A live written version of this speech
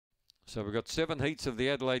So we've got 7 heats of the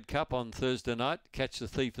Adelaide Cup on Thursday night. Catch the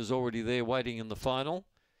Thief is already there waiting in the final.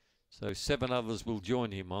 So 7 others will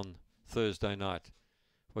join him on Thursday night.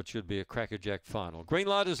 What should be a crackerjack final. Green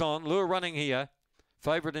light is on. Lure running here.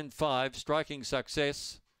 Favourite in 5. Striking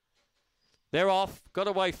Success. They're off. Got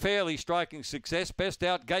away fairly. Striking Success. Best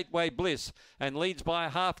out Gateway Bliss. And leads by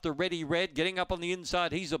half to Ready Red. Getting up on the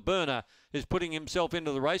inside. He's a burner. Is putting himself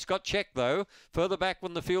into the race. Got checked though. Further back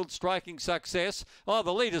from the field. Striking Success. Oh,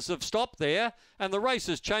 the leaders have stopped there. And the race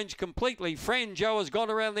has changed completely. Fran Joe has gone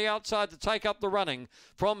around the outside to take up the running.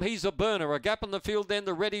 From He's a Burner. A gap in the field then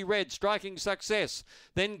to Ready Red. Striking Success.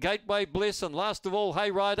 Then Gateway Bliss. And last of all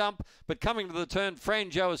Hayride Ump. But coming to the turn,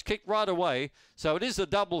 Fran Joe has kicked right away. So it is a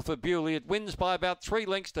double for Bewley. It wins by about 3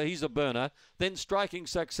 lengths to He's a Burner. Then Striking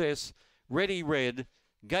Success. Ready Red.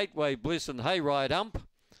 Gateway Bliss and Hayride Ump.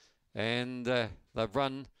 And they've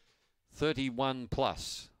run 31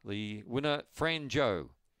 plus. The winner, Fran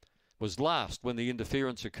Joe, was last when the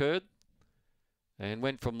interference occurred and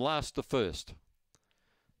went from last to first.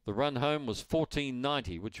 The run home was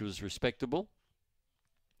 14.90, which was respectable.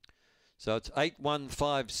 So it's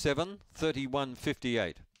 8.157,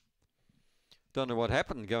 31.58. Don't know what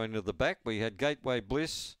happened going to the back. We had Gateway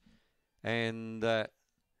Bliss and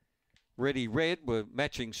Ready Red were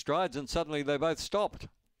matching strides, and suddenly they both stopped.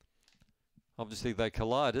 Obviously they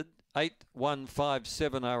collided.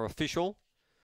 8.157 are official.